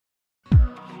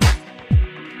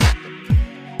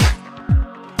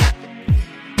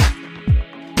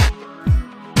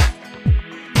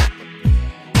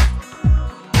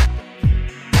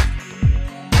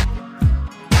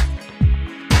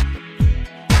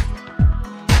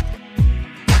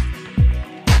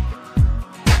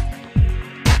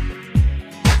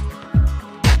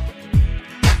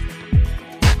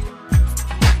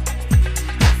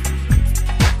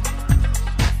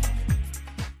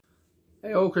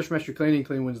Chris from Extra Cleaning,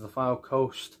 Clean Wins the File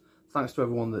Coast. Thanks to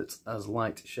everyone that has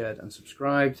liked, shared and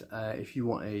subscribed. If you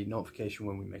want a notification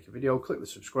when we make a video, click the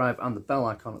subscribe and the bell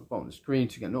icon at the bottom of the screen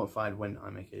to get notified when I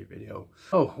make a video.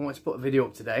 Oh, I wanted to put a video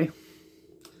up today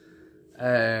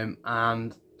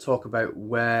and talk about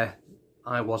where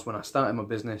I was when I started my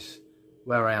business,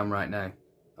 where I am right now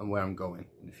and where I'm going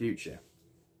in the future.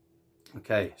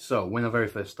 Okay, so when I very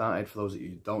first started, for those of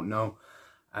you who don't know,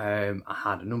 I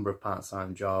had a number of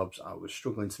part-time jobs. I was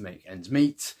struggling to make ends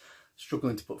meet,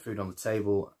 struggling to put food on the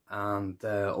table, and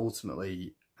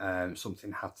ultimately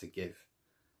something had to give.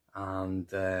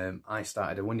 And I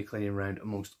started a window cleaning round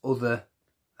amongst other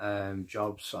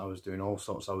jobs. I was doing all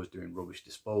sorts. I was doing rubbish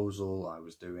disposal, I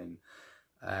was doing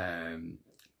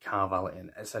car valeting,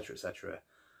 etc, etc.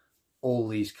 All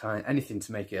these anything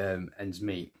to make ends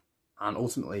meet. And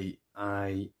ultimately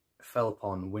I fell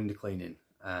upon window cleaning.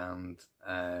 And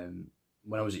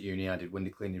when I was at uni, I did window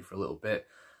cleaning for a little bit,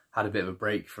 had a bit of a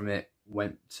break from it,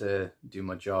 went to do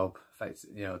my job,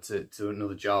 to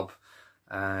another job,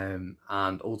 and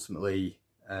ultimately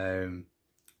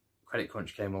credit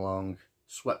crunch came along,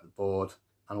 swept the board,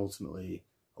 and ultimately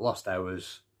I lost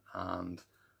hours and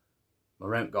my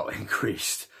rent got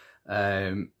increased,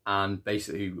 and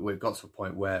basically we got to a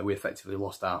point where we effectively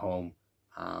lost our home,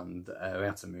 and we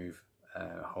had to move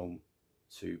home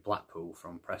to Blackpool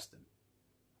from Preston.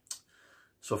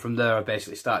 So from there I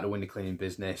basically started a window cleaning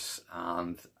business,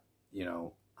 and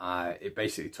it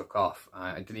basically took off.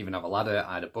 I didn't even have a ladder,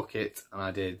 I had a bucket, and I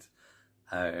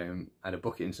had a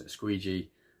bucket and a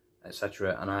squeegee,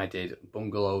 etc. And I did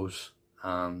bungalows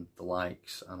and the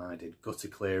likes, and I did gutter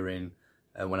clearing.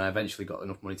 When I eventually got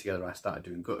enough money together, I started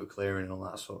doing gutter clearing and all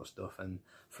that sort of stuff. And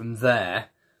from there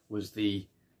was the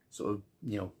sort of,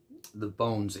 the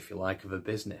bones, if you like, of a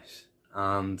business.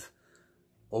 And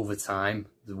over time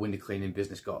the window cleaning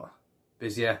business got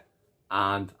busier,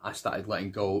 and I started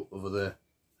letting go of other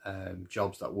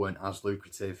jobs that weren't as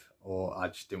lucrative or I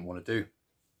just didn't want to do.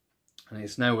 And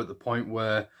it's now at the point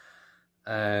where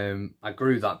I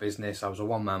grew that business. I was a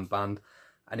one-man band,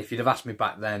 and if you'd have asked me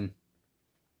back then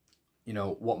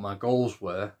what my goals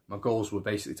were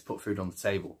basically to put food on the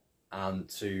table and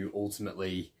to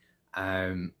ultimately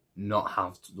not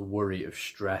have the worry of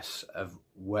stress of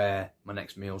where my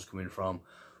next meal's coming from,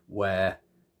 where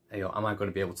am I going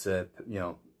to be able to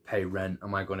pay rent,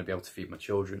 am I going to be able to feed my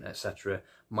children, etc.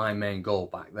 My main goal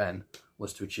back then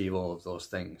was to achieve all of those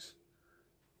things.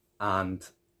 And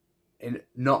in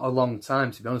not a long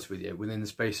time, to be honest with you, within the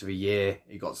space of a year,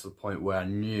 it got to the point where I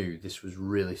knew this was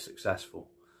really successful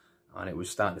and it was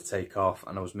starting to take off,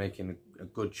 and I was making a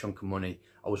good chunk of money.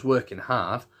 I was working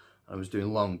hard, I was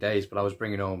doing long days, but I was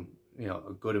bringing home,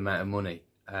 a good amount of money,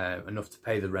 enough to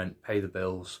pay the rent, pay the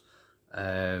bills,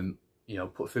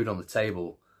 put food on the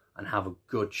table, and have a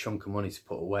good chunk of money to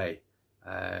put away.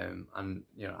 And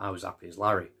I was happy as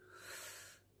Larry.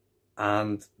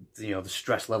 And the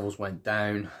stress levels went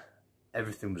down,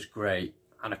 everything was great,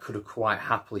 and I could have quite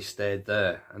happily stayed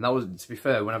there. And that was, to be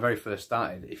fair, when I very first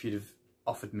started, if you'd have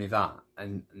offered me that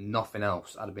and nothing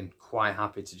else, I'd have been quite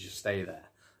happy to just stay there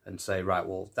and say, right,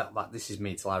 well, this is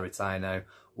me till I retire now.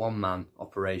 One man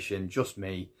operation, just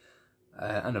me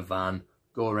and a van,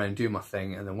 go around, do my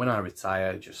thing, and then when I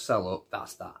retire, just sell up,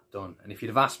 that's that, done. And if you'd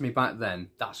have asked me back then,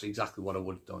 that's exactly what I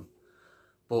would have done.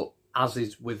 But as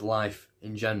is with life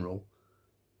in general,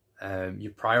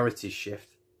 your priorities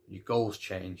shift, your goals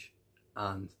change,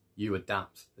 and you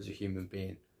adapt as a human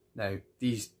being. Now,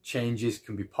 these changes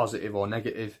can be positive or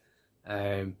negative,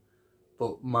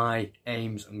 but my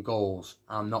aims and goals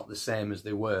are not the same as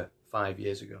they were 5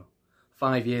 years ago.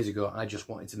 5 years ago, I just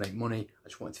wanted to make money, I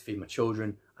just wanted to feed my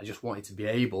children, I just wanted to be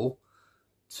able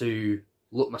to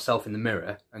look myself in the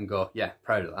mirror and go, yeah,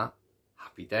 proud of that,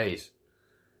 happy days.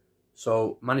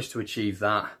 So managed to achieve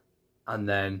that, and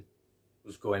then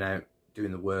was going out,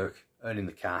 doing the work, earning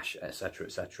the cash, etc,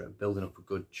 etc, building up a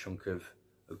good chunk of,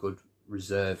 a good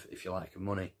reserve, if you like, of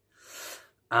money.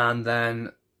 And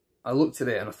then I looked at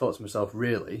it and I thought to myself,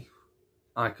 really,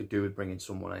 I could do with bringing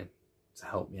someone in to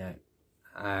help me out.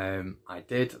 I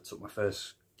did. I took my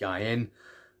first guy in,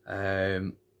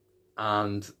 and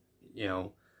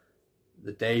the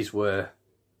days were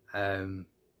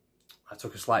I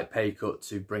took a slight pay cut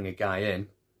to bring a guy in,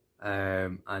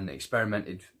 and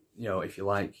experimented, if you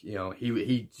like.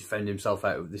 He found himself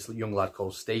out of, this young lad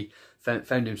called Steve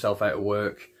found himself out of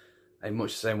work in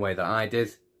much the same way that I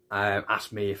did.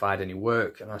 Asked me if I had any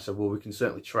work, and I said, well, we can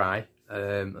certainly try.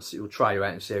 We'll try you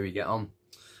out and see how you get on.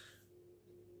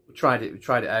 We tried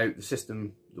it out. The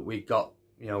system that we got,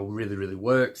 really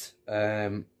worked.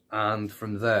 And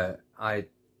from there,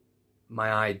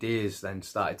 my ideas then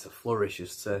started to flourish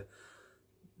as to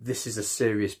this is a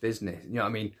serious business. You know what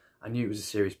I mean? I knew it was a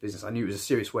serious business. I knew it was a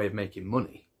serious way of making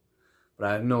money. But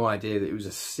I had no idea that it was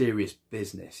a serious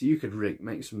business. You could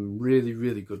make some really,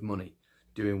 really good money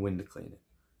doing window cleaning,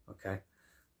 okay?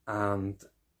 And,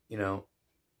 you know,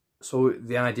 so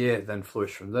the idea then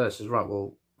flourished from there. Says, right,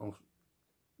 well, I'll,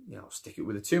 you know, stick it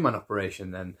with a two-man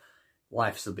operation, then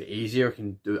life's a bit easier. I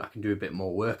can do a bit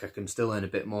more work. I can still earn a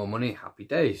bit more money. Happy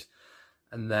days.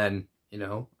 And then, you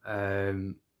know,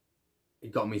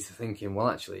 it got me to thinking, well,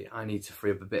 actually, I need to free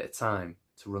up a bit of time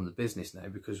to run the business now,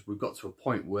 because we've got to a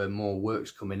point where more work's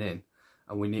coming in,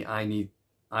 and I need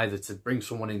either to bring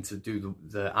someone in to do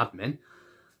the admin,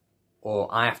 or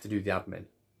I have to do the admin.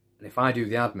 And if I do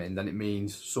the admin, then it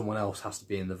means someone else has to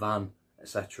be in the van,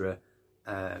 etc.,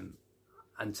 and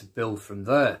to build from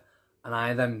there. And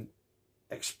I then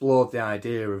explored the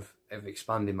idea of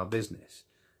expanding my business.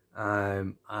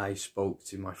 I spoke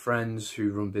to my friends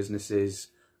who run businesses.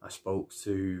 I spoke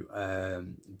to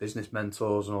business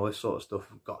mentors and all this sort of stuff.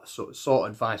 I've got sought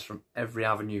advice from every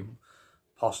avenue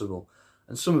possible,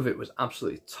 and some of it was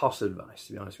absolutely toss advice,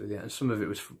 to be honest with you, and some of it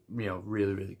was, you know,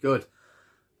 really, really good.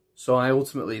 So I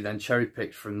ultimately then cherry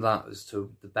picked from that as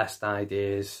to the best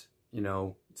ideas, you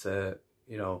know, to,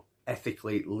 you know,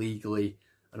 ethically, legally,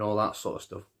 and all that sort of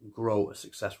stuff, grow a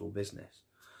successful business.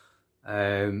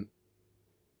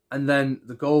 And then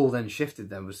the goal then shifted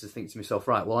then was to think to myself,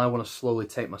 right, well, I want to slowly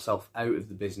take myself out of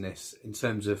the business in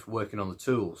terms of working on the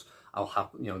tools. I'll have,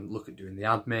 you know, look at doing the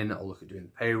admin, I'll look at doing the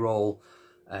payroll,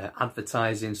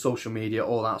 advertising, social media,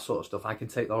 all that sort of stuff. I can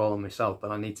take that all on myself,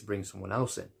 but I need to bring someone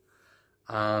else in.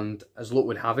 And as luck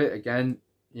would have it, again,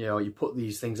 you know, you put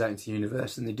these things out into the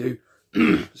universe, and they do,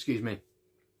 excuse me,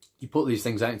 you put these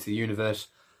things out into the universe,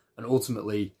 and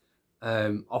ultimately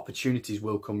opportunities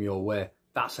will come your way.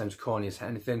 That sounds corny as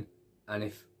anything, and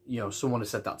if, you know, someone had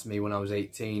said that to me when I was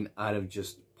 18, I'd have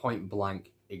just point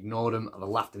blank ignored them, I'd have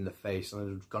laughed in the face, and I'd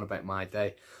have gone about my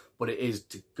day. But it is,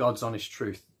 to God's honest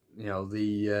truth, you know,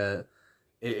 it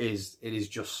is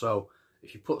just so.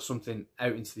 If you put something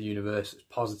out into the universe that's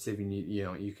positive, and you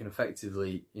know, you can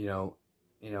effectively, you know,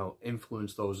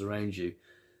 influence those around you,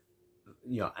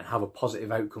 you know, and have a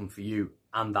positive outcome for you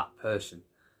and that person.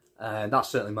 That's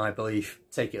certainly my belief.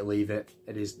 Take it or leave it.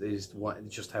 It is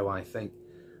just how I think.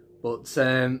 But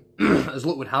as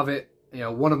luck would have it, you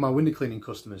know, one of my window cleaning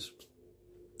customers,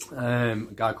 a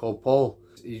guy called Paul,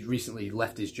 he recently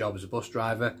left his job as a bus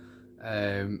driver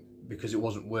because it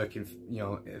wasn't working, you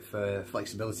know, for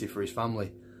flexibility for his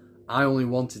family. I only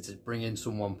wanted to bring in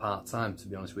someone part-time, to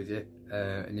be honest with you,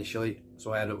 initially.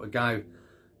 So I had a guy,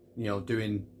 you know,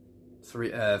 doing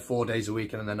 4 days a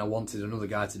week, and then I wanted another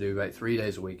guy to do about 3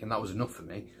 days a week, and that was enough for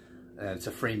me to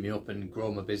free me up and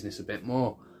grow my business a bit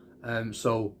more.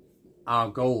 So our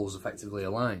goals effectively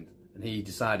aligned, and he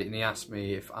decided, and he asked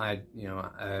me if I,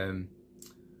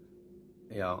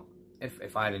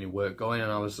 if I had any work going,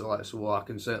 and I was like, so well, I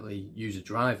can certainly use a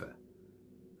driver.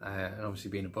 And obviously,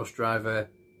 being a bus driver,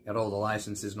 he had all the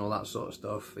licenses and all that sort of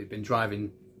stuff. He'd been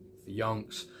driving for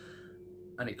yonks,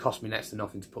 and it cost me next to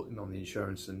nothing to put him on the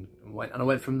insurance, and I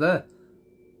went from there.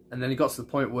 And then it got to the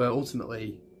point where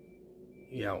ultimately,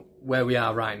 you know, where we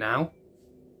are right now,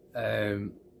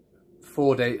 3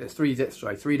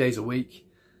 days a week.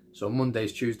 So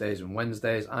Mondays, Tuesdays and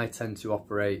Wednesdays, I tend to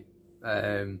operate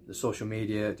the social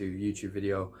media, do YouTube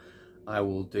video. I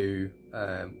will do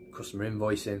customer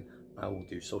invoicing, I will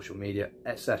do social media,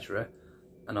 etc.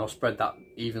 And I'll spread that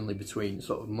evenly between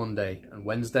sort of Monday and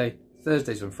Wednesday.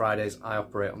 Thursdays and Fridays I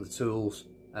operate on the tools,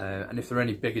 and if there are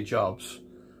any bigger jobs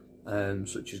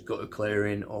such as gutter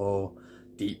clearing or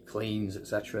deep cleans,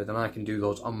 etc., then I can do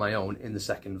those on my own in the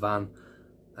second van,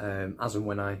 as and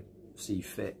when I see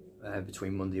fit,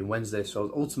 between Monday and Wednesday.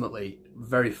 So ultimately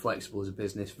very flexible as a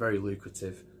business, very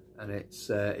lucrative, and it's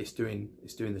doing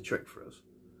the trick for us.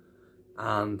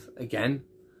 And again,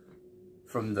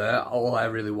 from there, all I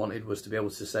really wanted was to be able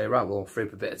to say, right, well, free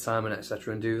up a bit of time and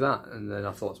etc. and do that. And then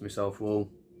I thought to myself, well,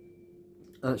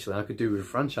 actually, I could do with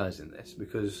franchising this,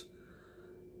 because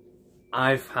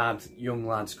I've had young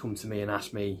lads come to me and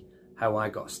ask me how I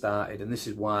got started, and this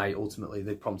is why ultimately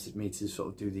they prompted me to sort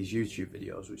of do these YouTube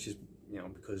videos, which is, you know,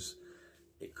 because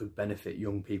it could benefit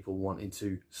young people wanting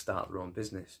to start their own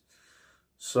business.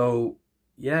 So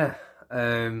yeah,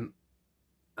 and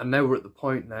now we're at the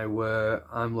point now where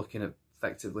I'm looking at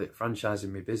effectively at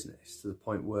franchising my business to the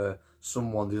point where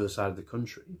someone the other side of the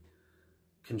country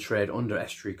can trade under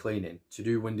estuary cleaning to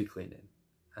do window cleaning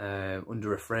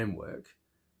under a framework,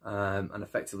 and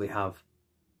effectively have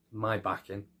my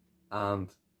backing and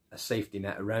a safety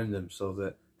net around them, so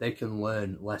that they can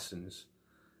learn lessons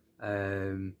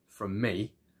from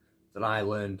me that I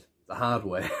learned the hard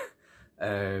way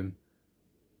And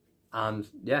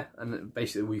yeah, and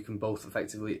basically we can both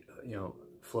effectively,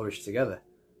 flourish together.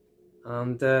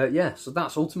 And yeah, so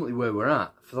that's ultimately where we're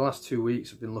at. For the last 2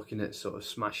 weeks, I've been looking at sort of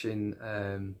smashing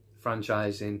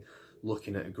franchising,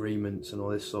 looking at agreements and all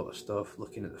this sort of stuff,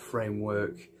 looking at the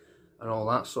framework and all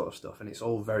that sort of stuff, and it's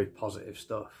all very positive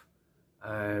stuff.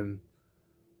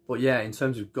 But yeah, in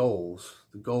terms of goals,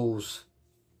 the goals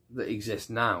that exist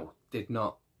now did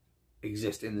not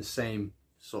exist in the same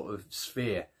sort of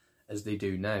sphere as they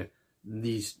do now.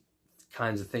 These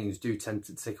kinds of things do tend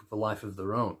to take up a life of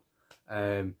their own,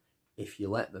 if you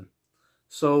let them.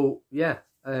 So yeah,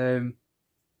 I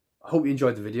hope you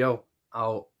enjoyed the video.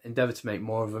 I'll endeavour to make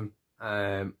more of them,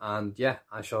 and yeah,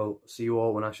 I shall see you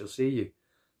all when I shall see you.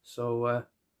 So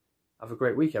have a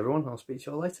great week, everyone. I'll speak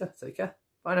to you all later. Take care.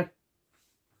 Bye now.